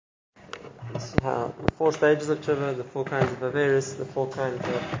the 4 stages of tshuva, the 4 kinds of averis, the 4 kinds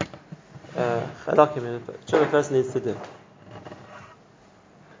of chalakim that tshuva person needs to do.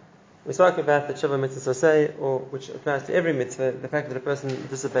 We spoke about the tshuva mitzvah saseh, or which applies to every mitzvah, the fact that a person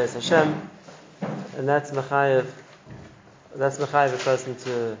disobeys Hashem, and that's mechayev a person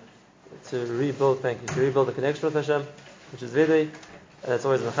to rebuild the connection with Hashem, which is vidui, and that's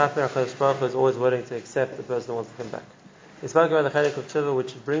always mechaper. HaKadosh Baruch Hu is always willing to accept the person who wants to come back. We spoke about the chalik of tshuva,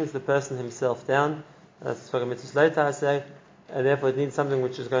 which brings the person himself down. That's spoken mitzvah saseh, and therefore it needs something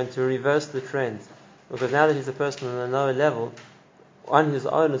which is going to reverse the trend, because now that he's a person on a lower level, on his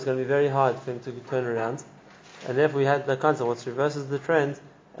own it's going to be very hard for him to turn around, and therefore we had the concept which reverses the trend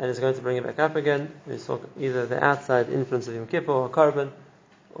and is going to bring it back up again. We saw either the outside influence of Yom Kippur or Korban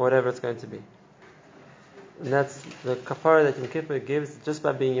or whatever it's going to be, and that's the kapara that Yom Kippur gives just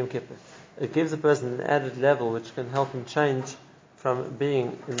by being Yom Kippur. It gives a person an added level which can help him change from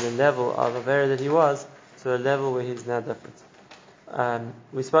being in the level of a avera that he was to a level where he's now different.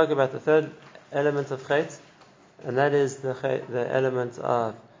 We spoke about the third element of chet, and that is the element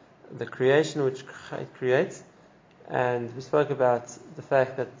of the creation which chet creates. And we spoke about the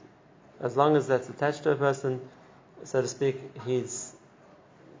fact that as long as that's attached to a person, so to speak, he's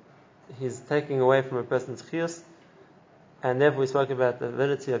taking away from a person's chiyus. And therefore we spoke about the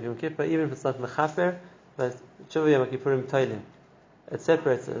ability of Yom Kippur, even if it's not mechaper, but tshuva Yom Kippurim toilim. It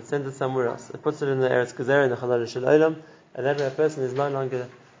separates it, it sends it somewhere else. It puts it in the Eretz Gezerah, in the Chalal Shel Olam, and that way a person is no longer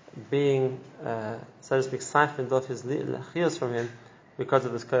being, so to speak, siphoned off his chiyus from him because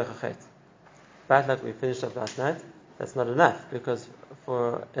of this koyach hachet. But like we finished up last night, that's not enough, because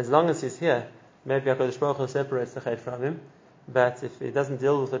for as long as he's here, maybe HaKadosh Baruch Hu separates the chet from him, but if he doesn't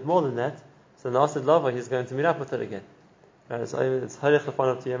deal with it more than that, so in the Asid Lava he's going to meet up with it again. It's harich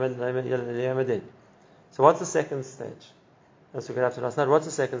lefanov to Yom. So what's the second stage? As we got after last night, what's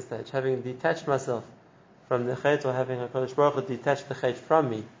the second stage? Having detached myself from the chet, or having HaKadosh Baruch Hu detach the chet from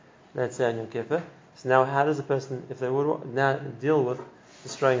me, let's say on Yom Kippur. So now how does a person, if they would now deal with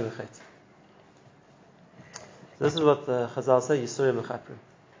destroying the chet? So this is what the Chazal say, Yisurim Mechaprim.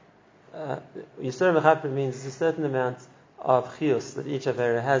 Yisurim Mechaprim means a certain amount of chiyus that each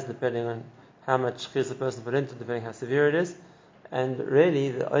avera has, depending on how much chiyus a person put into, depending how severe it is. And really,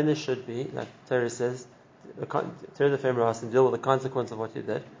 the onus should be, like Torah says, Torah the Femras, and deal with the consequence of what you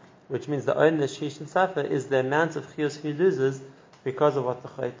did, which means the onus Shish and Safa is the amount of chiyus he loses because of what the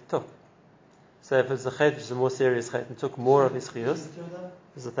chayt took. So if it's a chayt which is a more serious chayt and took more of his chiyus,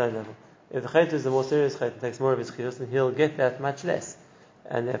 it's the third level. If the chayt is a more serious chayt and takes more of his chiyus, then he'll get that much less.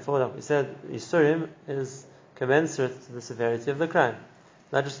 And therefore, like we said, Yisurim is commensurate to the severity of the crime.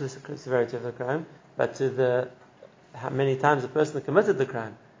 Not just the severity of the crime, but to how many times a person committed the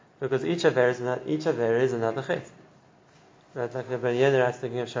crime. Because each aver is another chet. Right? Like the Ben Yener writes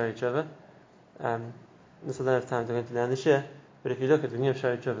thinking of Shari Tshuva. This I don't have time to go into now this year, but if you look at the beginning of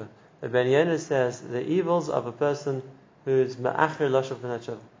Shari Tshuva, the Ben Yener says the evils of a person who's ma'acher loshav b'nat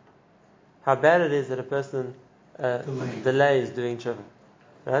tshuva. How bad it is that a person delays doing tshuva.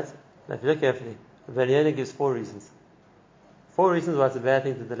 Right? Now if you look carefully, the Ben Yener gives 4 reasons. 4 reasons why it's a bad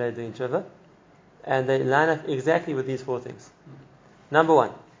thing to delay doing tshuva, and they line up exactly with these 4 things. Number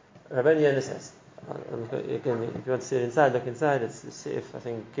 1, Rabbi Yehuda says, again, if you want to see it inside, look inside. It's if I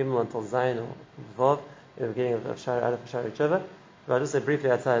think Gimel until Zayin or Vav, in the beginning of Shari Aleph Shari Tshuva. But I'll just say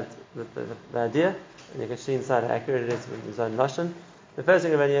briefly outside the idea, and you can see inside how accurate it is with his own lashon. The first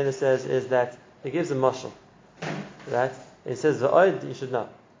thing Rabbi Yehuda says is that he gives a mashal, right? He says the you should know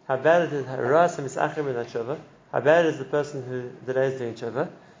how bad it is. How bad is the person who delays doing tshuva?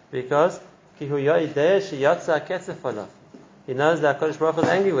 Because he knows that HaKadosh Baruch Hu is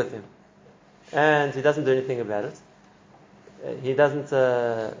angry with him, and he doesn't do anything about it. He doesn't,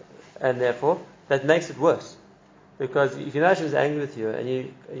 and therefore that makes it worse. Because if you know Hashem is angry with you, and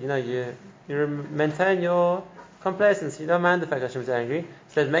you maintain your complacency, you don't mind the fact that Hashem is angry,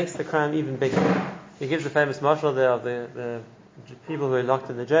 so it makes the crime even bigger. He gives the famous marshal there of the people who are locked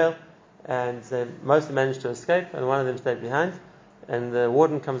in the jail, and they mostly managed to escape, and one of them stayed behind, and the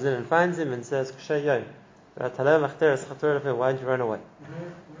warden comes in and finds him and says, why did you run away?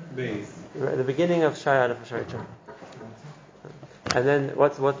 At the beginning of Shari Aleph Shari Tshuva. And then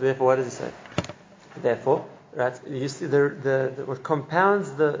therefore what does he say? Therefore, right, you see what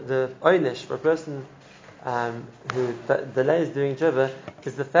compounds the oynish for a person who delays doing tshuva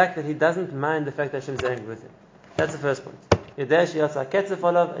is the fact that he doesn't mind the fact that Hashem is angry with him. That's the first point. And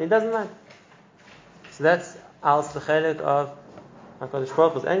he doesn't mind. So that's al the of HaKadosh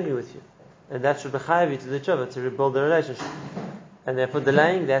Baruch Hu is angry with you, and that should be chayav you to the tshuva to rebuild the relationship. And therefore,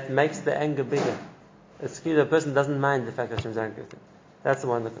 delaying that makes the anger bigger. A person doesn't mind the fact that Hashem is angry with him. That's the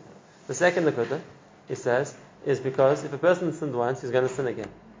one. The second nakuda, he says, is because if a person sinned once, he's going to sin again.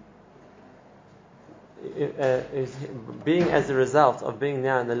 Is being as a result of being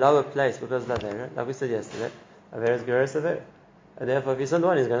now in the lower place because of Avera, like we said yesterday, Avera is Geras Avera. And therefore, if he sinned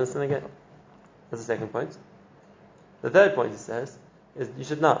one, he's going to sin again. That's the second point. The third point, he says, is you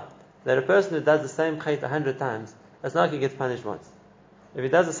should know that a person who does the same chait 100 times, it's not like he gets punished once. If he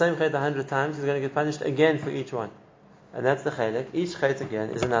does the same chait 100 times, he's going to get punished again for each one. And that's the chaylik. Each chait again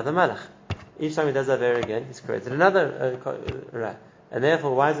is another malach. Each time he does Avera again, he's created another ra. And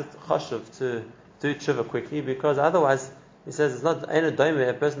therefore, why is it chashuv to do tshuva quickly? Because otherwise, he says it's not a doime.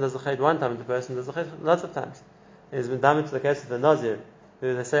 A person does the chait one time, the person does the chait lots of times. It's been damaged to the case of the Nazir,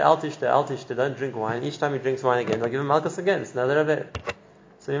 who they say, al tishte, don't drink wine. Each time he drinks wine again, they'll give him malchus again. It's another Avera.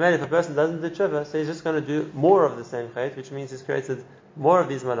 So if a person doesn't do tshuva, so he's just going to do more of the same chait, which means he's created more of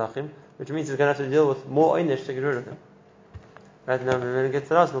these malachim, which means he's going to have to deal with more oynish to get rid of them. Right now, when we get to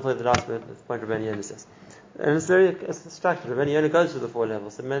the last, we'll play the last point Rabbi Yonah says. And it's structured. Rabbi Yonah goes through the 4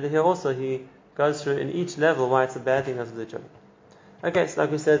 levels. And here also he goes through in each level why it's a bad thing not to do tshuva. Okay, so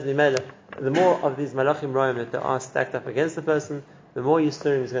like we said, the more of these malachim roim that there are stacked up against the person, the more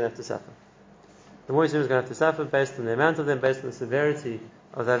Yisurim is going to have to suffer. The more Yisurim is going to have to suffer based on the amount of them, based on the severity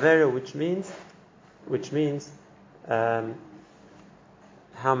of the Avera, which means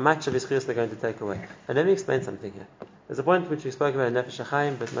how much of his chiyus they're going to take away. And let me explain something here. There's a point which we spoke about in Nefesh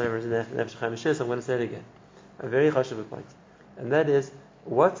HaChaim, but not everyone is in Nefesh HaChaim Shir, so I'm going to say it again. A very chashuv point. And that is,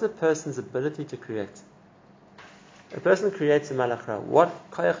 what's a person's ability to create? A person creates a malach ra.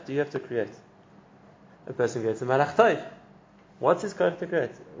 What koyach do you have to create? A person creates a malach toiv. What's his koyach to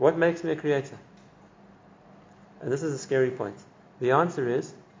create? What makes me a creator? And this is a scary point. The answer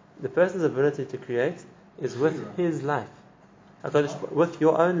is, the person's ability to create is with his life. With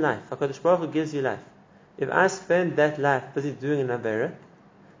your own life. HaKadosh Baruch Hu gives you life. If I spend that life busy doing an Avera,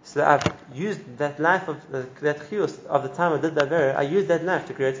 so I've used that life of that chiyus of the time I did the Avera, I used that life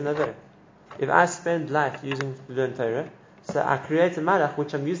to create an Avera. If I spend life using to learn Torah, so I create a malach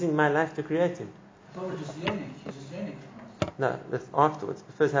which I'm using my life to create him. I thought we're just yearning. He's just yearning from us. No, that's afterwards.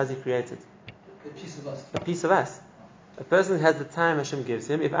 But first, how's he created? A piece of us. A piece of us. A person has the time Hashem gives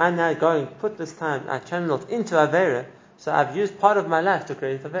him. If I now go and put this time, I channel it into Avera, so I've used part of my life to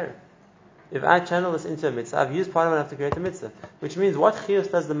create Avera. If I channel this into a mitzvah, I've used part of my life to create a mitzvah. Which means, what chiyus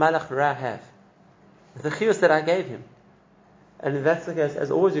does the malach ra have? The chiyus that I gave him. And if that's the case,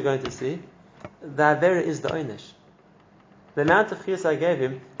 as always you're going to see, the Avera is the oynish. The amount of chiyus I gave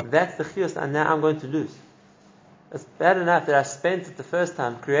him, that's the chiyus that now I'm going to lose. It's bad enough that I spent it the first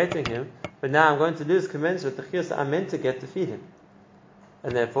time creating him, but now I'm going to lose commensurate with the chiyus that I'm meant to get to feed him.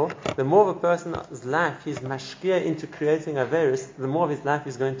 And therefore, the more of a person's life he's mashkia into creating Averis, the more of his life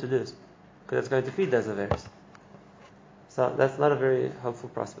he's going to lose. Because it's going to feed those Averis. So that's not a very hopeful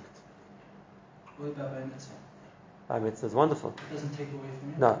prospect. What about by mitzvah? By mitzvah is wonderful. It doesn't take away from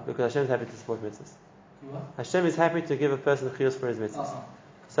you? No, because Hashem is happy to support mitzvahs. You what? Hashem is happy to give a person chiyus for his mitzvahs. Uh-huh.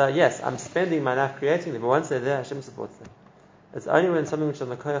 So yes, I'm spending my life creating them, but once they're there, Hashem supports them. It's only when something which is on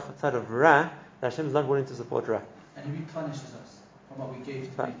the koyach side of ra that Hashem is not willing to support ra. And he replenishes us from what we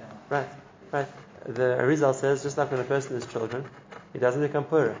gave to make them. Right. The Arizal says, just like when a person has children, he doesn't become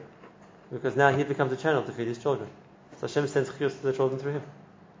poorer. Because now he becomes a channel to feed his children. So Hashem sends chiyus to the children through him.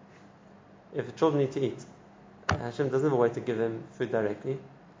 If the children need to eat, Hashem doesn't have a way to give them food directly.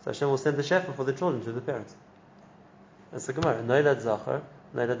 So Hashem will send the shefa for the children to the parents. That's the Gemara. Noilad zachar,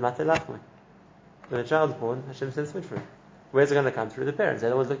 noilad mate lachme. When a child's born, Hashem sends food for him. Where's it going to come? Through the parents.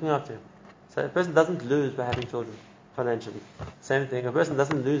 They're the ones looking after him. So a person doesn't lose by having children financially. Same thing. A person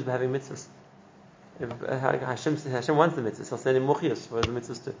doesn't lose by having mitzvahs. If Hashem wants the mitzvahs, He'll send him more chiyus for the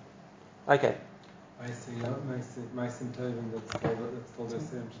mitzvahs too. Okay.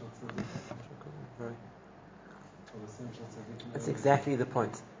 That's exactly the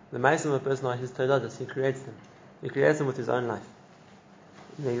point. The ma'asim of a person are his todadas. He creates them. He creates them with his own life.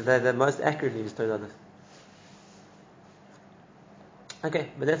 They're most accurately his todadas. Okay,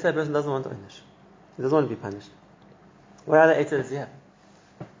 but let's say a person doesn't want to punish. He doesn't want to be punished. What other etzah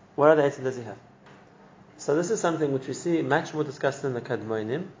does he have? So this is something which we see much more discussed in the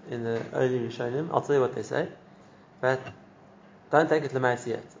Kadmonim, in the early Rishonim. I'll tell you what they say, but don't take it l'maisi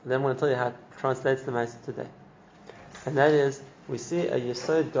yet. Then I'm going to tell you how it translates l'maisi today. And that is, we see a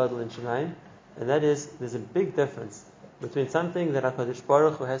Yesod Gadol in Shemaim, and that is, there's a big difference between something that HaKadosh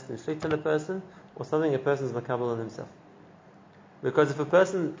Baruch Hu has to inflict on a person, or something a person is makabel on himself. Because if a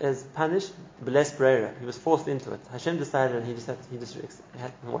person is punished, b'les breira, he was forced into it. Hashem decided, and he just had,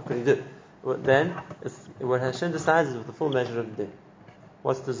 what could he do? Then, what Hashem decides is with the full measure of the din.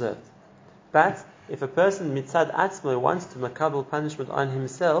 What's deserved. But, if a person mitzad atzmo wants to makabel punishment on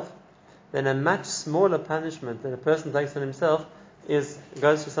himself, then a much smaller punishment that a person takes on himself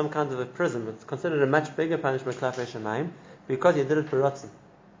goes to some kind of a prism. It's considered a much bigger punishment, klafei Shemaim, because he did it b'ratzon.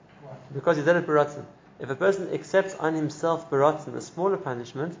 Because he did it b'ratzon. If a person accepts on himself b'ratzon a smaller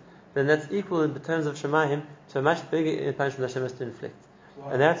punishment, then that's equal in terms of Shemaim to a much bigger punishment that Hashem has to inflict.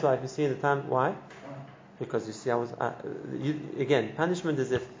 Why? And that's why if you see in the time, why? Why? Because you see, again, punishment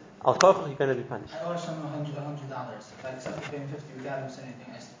is if al kochach you're going to be punished. I owe someone $100. If I accept to pay him 50 without him saying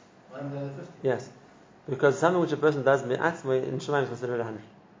anything, I still let him the other 50. Yes, because something which a person does mi'atzmai in Shemaim is considered 100.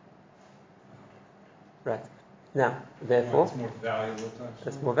 Right. Now, therefore, it's more valuable to Hashem.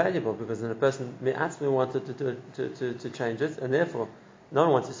 it's more valuable because then a person mi'atzmai wanted to change it, and therefore no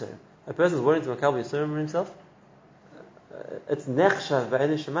one wants Yisurim. A person is willing to makabel Yisurim for himself. It's nechshav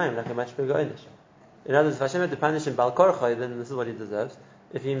ba'enish Shemaim, like a much bigger einish. In other words, if Hashem had to punish him bal korchai, then this is what he deserves.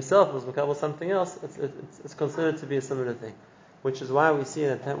 If he himself was makabel something else, it's considered to be a similar thing. Which is why we see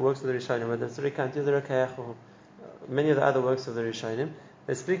in the works of the Rishonim, whether it's the Rikanti, the Rekeach, or many of the other works of the Rishonim,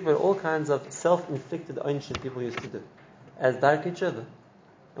 they speak about all kinds of self-inflicted einish people used to do, as darkei tshuva.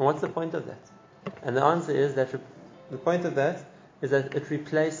 And what's the point of that? And the answer is that the point of that is that it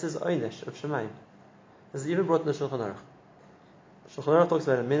replaces einish of Shemaim. This is even brought in the Shulchan Aruch. Shulchan Aruch talks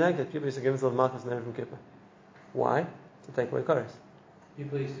about a minhag that people used to give themselves malchus and Erev Kippur. Why? To take away koros.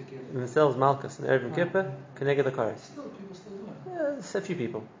 People used to give Themselves malchus and Erev Kippur can negate the koros. People still do it. Yeah, it's a few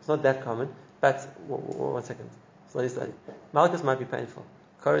people. It's not that common. But one second. Slowly study. Malchus might be painful.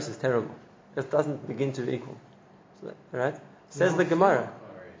 Chorus is terrible. It doesn't begin to equal. So, right? Says the Gemara.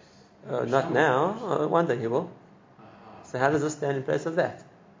 Not now. One day he will. So how does this stand in place of that?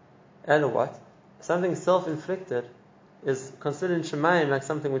 And what? Something self-inflicted is considered in Shemaim like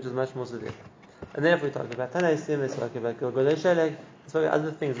something which is much more severe. And therefore we talk about Tanaisim, we talk about Gilgulei Sheleg, we talk about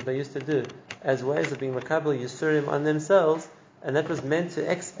other things that they used to do as ways of being makabel Yisurim on themselves, and that was meant to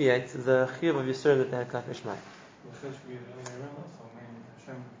expiate the chiyuv of Yisurim that they had klafei Shemaim.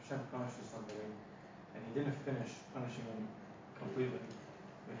 Hashem punishes somebody, and he didn't finish punishing him completely.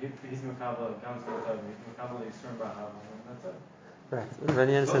 But he's makabel, comes to he's makabel Yisurim b'ahav, and that's it. Right. The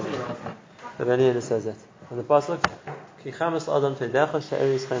Bani says that. The Bani says that. And the pasuk, Ki chamas adam teidecha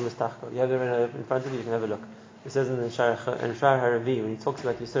she'eri yischayim v'stachkol. You have it in front of you. You can have a look. It says in the Shar Haravi when he talks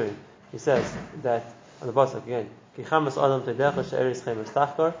about Yisurim, he says that on the pasuk again, Ki chamas adam teidecha she'eri yischayim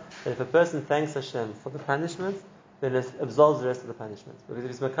v'stachkol. That if a person thanks Hashem for the punishment, then it absolves the rest of the punishment. Because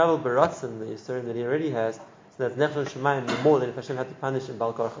if it's makabel beratzon, the Yisurim that he already has, so that's nechon Shemaim more than if Hashem had to punish him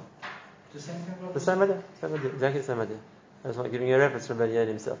bal korcha. The same thing. The same idea, exactly the same idea. I was giving you a reference from Ben Yair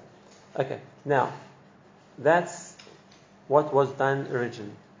himself. Okay, now that's what was done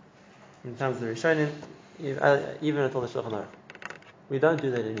originally in terms of the Rishonim, even until the Shulchan Aruch. We don't do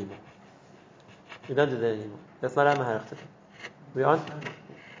that anymore. That's not our maharach today. We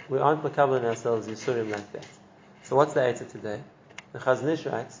aren't makabeling ourselves Yisurim like that. So what's the answer today? The Chazon Ish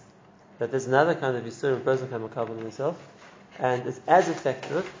writes that there's another kind of Yisurim a person can makabel himself, and it's as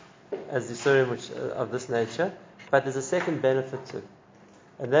effective as Yisurim of this nature, but there's a second benefit too.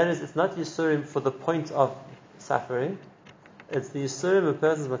 And that is, it's not Yisurim for the point of suffering, it's the Yisurim a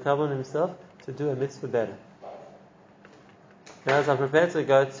person's makabel himself to do a mitzvah better. Now, as I'm prepared to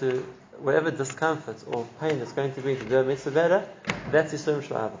go to whatever discomfort or pain it's going to be to do a mitzvah better, that's Yisurim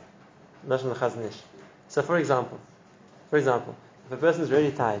Shva'ava. Not the Chazon Ish. So for example, if a person is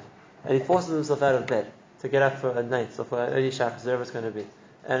really tired and he forces himself out of bed to get up for a night or for an early shach, whatever it's going to be,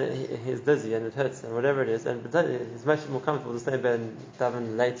 and he's dizzy and it hurts and whatever it is, and he's much more comfortable to stay in bed and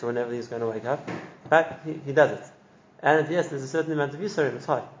daven late or whenever he's going to wake up, but he does it. And yes, there's a certain amount of Yisurim, it's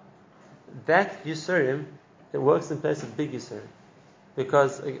hard. That Yisurim, it works in place of big Yisurim.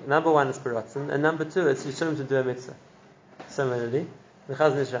 Because number one is beratzon, and number two it's Yisurim to do a mitzvah. Similarly, the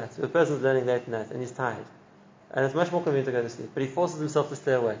Chazon Ish writes, if a person is learning late at night and he's tired, and it's much more convenient to go to sleep, but he forces himself to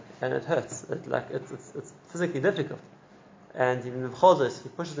stay awake, and it hurts. It's physically difficult. And even if he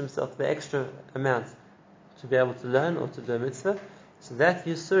pushes himself the extra amount to be able to learn or to do a mitzvah, so that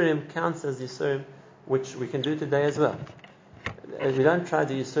Yisurim counts as Yisurim which we can do today as well. We don't try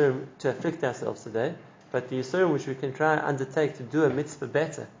the Yisurim to afflict ourselves today, but the Yisurim which we can try and undertake to do a mitzvah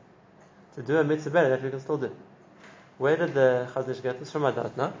better, that we can still do. Where did the Chazon Ish get this from? I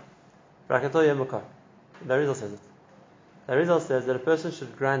don't know. But I can tell you a makar. The Arizal says it. The Arizal says that a person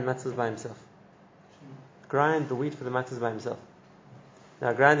should grind matzahs by himself. Grind the wheat for the matzahs by himself.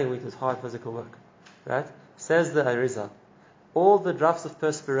 Now, grinding wheat is hard physical work, right? Says the Arizal, all the drops of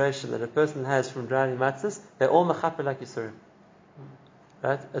perspiration that a person has from grinding matzahs, they're all mechaper like Yisurim.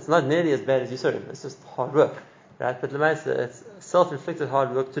 Right? It's not nearly as bad as Yisurim. It's just hard work, right? But Lemaisa, it's self-inflicted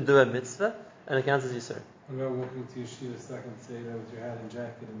hard work to do a mitzvah, and it counts as Yisurim. I'm not walking to Yeshiva second Seder with your hat and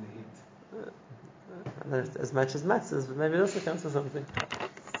jacket in the heat. as much as matzahs, but maybe it also counts for something.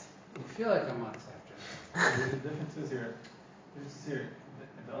 You feel like a matzah after. The difference is here, in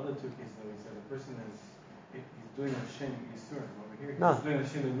the other two cases that we said, the person he's doing a shem yisurim. Over here, he's doing a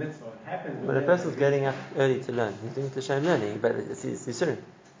shem mitzvah. It happens. But the person's getting up early to learn. He's doing the shem learning, but it's yisurim.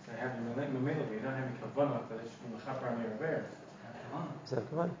 So you have you're not having kavanah that it's from the chapar on your bear. So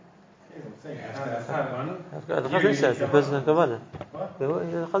kavanah. I'm saying. The Chazon says the person has kavanah. What? The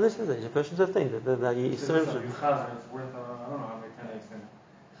Chazon says the person should think that the yisurim It's should. worth I don't know how many 10x then.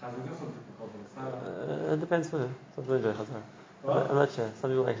 Chazar is also difficult, but it's not. It depends for who. Some people enjoy chazar. What? I'm not sure. Some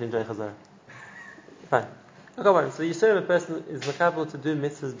people actually enjoy chazar. Fine. Okay, one. So yisurim, a person is makabel to do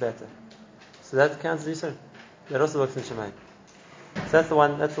mitzvahs better. So that counts as yisurim. That also works in Shemayim. So that's the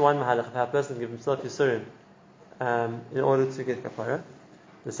one mahalach of how a person can give himself yisurim in order to get kapara.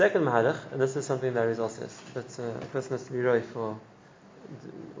 The second mahalach, and this is something that Arizal says, but a person has to be ready for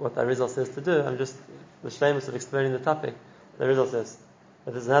what Arizal says to do. I'm just the shlemus of explaining the topic. The Arizal says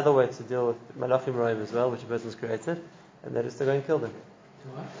that there's another way to deal with malachim roim as well, which a person has created, and that is to go and kill them.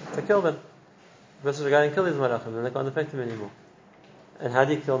 To kill them. The person should go and kill these malachim, and they can't affect him anymore. And how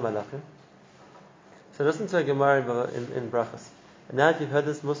do you kill malachim? So listen to a Gemara in Brachas. And now if you've heard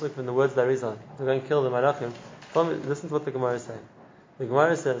this muslik from the words that Arizal, to go and kill the malachim, listen to what the Gemara is saying. The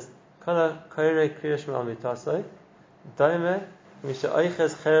Gemara says, "Kala kairei kriyash ma'al mitasai, daime misha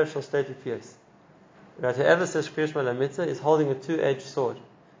oiches cherev shel shtei piyos." Right, whoever says kriyash ma'al mitzvah is holding a two-edged sword.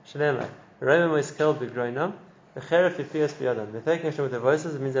 Shnema, reimim oiskel b'groinam, the cherev piyos b'yadam. They're taking action with their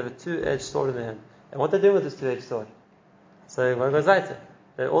voices. It means they have a two-edged sword in their hand. And what they're doing with this two-edged sword? So the Gemara goes weiter.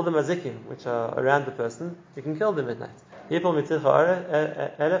 All the mazikim which are around the person, you can kill them at night. This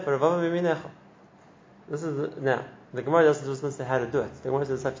is now. The Gemara doesn't just say how to do it. The Gemara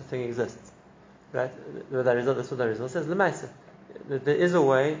says such a thing exists. Right? That's what the result says. L'maisa. There is a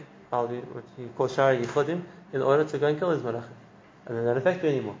way, what he calls Shari Yichodim, in order to go and kill his malachim. And they don't affect you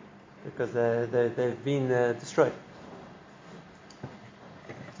anymore. Because they've been destroyed.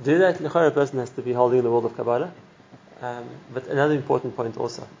 To do that, a person has to be holding the world of Kabbalah. But another important point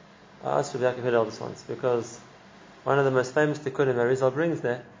also. I asked Rabbi Yaakov Hillel this once, because one of the most famous tikkunim Arizal brings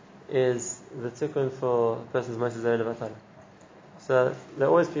there is the tikkun for a person's Moshe Zerah Levatala. So there are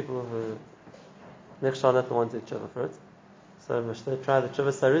always people who Nechshal not want to tshuva for it. So Moshe tried the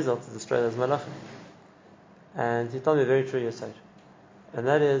tshuva Arizal to destroy those malachim. And he told me a very true yesod. And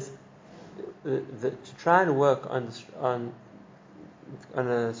that is to try and work on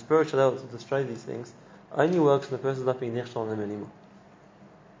a spiritual level to destroy these things only works when the person is not being Nechshal on them anymore.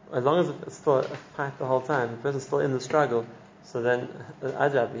 As long as it's still a fight the whole time, the person's still in the struggle. So then,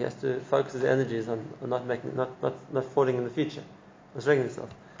 Ajab, he has to focus his energies on not falling in the future, restricting himself.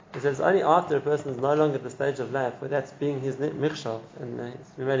 He says only after a person is no longer at the stage of life where that's being his michshal, and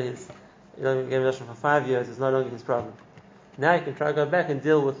he gave Hashem for 5 years, it's no longer his problem. Now he can try to go back and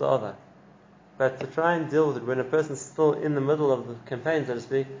deal with the other. But to try and deal with it when a person's still in the middle of the campaign, so to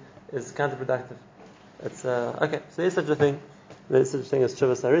speak, is counterproductive. It's okay. So there's such a thing. There's such a thing as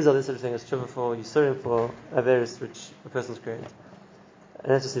tshuva sarizal. There's such a thing as tshuva for yisurim, for averis which a person's created.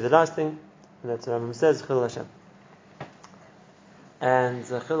 And let's just see the last thing. And that's what Rambam says, chilul Hashem. And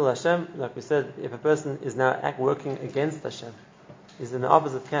chilul Hashem, like we said, if a person is now working against Hashem, is in the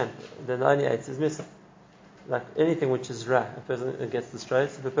opposite camp, then the only eitz is missing. Like anything which is ra, a person gets destroyed.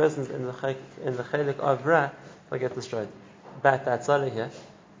 So if a person's in the chelik of ra, they'll get destroyed. But that tzara here,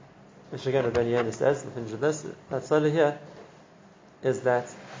 which again Rabbi Yehuda says, the finish of this, that tzara here is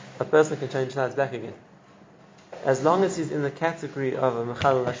that a person can change sides back again. As long as he's in the category of a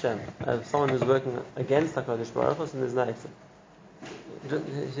Mechalel Hashem, of someone who's working against HaKadosh Baruch Hu, then there's no eitzah.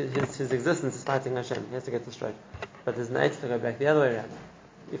 His existence is fighting Hashem. He has to get destroyed. But there's no eitzah to go back the other way around.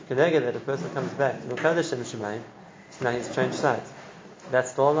 If Keneged that a person comes back to Mekad Hashem Shemayim, so now he's changed sides. That's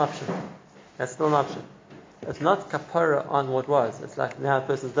still an option. It's not kapara on what was. It's like now a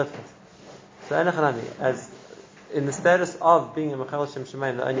person's different. So as in the status of being a Mechal Hashem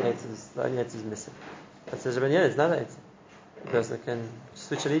Shemayim, the only eitzah is missing. That says Rabbi Yehuda, it's not eitzah. The person can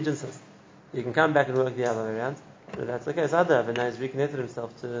switch allegiances. You can come back and work the other way around. But that's okay. It's Adav, and now he's reconnected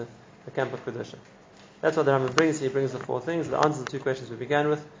himself to the camp of Kedusha. That's what the Rambam brings. He brings the 4 things. The answer to the 2 questions we began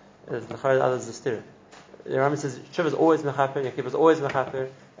with is the Chayil others is the The Rambam says Tshuva is always mechaper, Yaakov is always mechaper,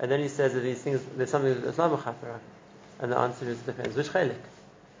 and then he says that these things there's something that's not mechaper, and the answer is it depends which chelik.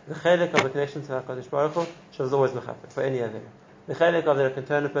 The chelik of the connection to HaKadosh Baruch Hu, Tshuva is always mechaper for any other. The chelik of that can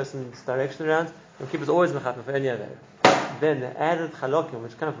turn a person's direction around, Yaakov is always mechaper for any other. Then the added chalokim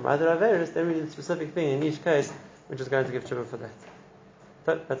which come from other averis, then we need a specific thing in each case, which is going to give Tshuva for that.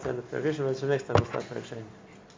 So that's the end of the Perek Rishon. Next time we'll start Perek Sheni.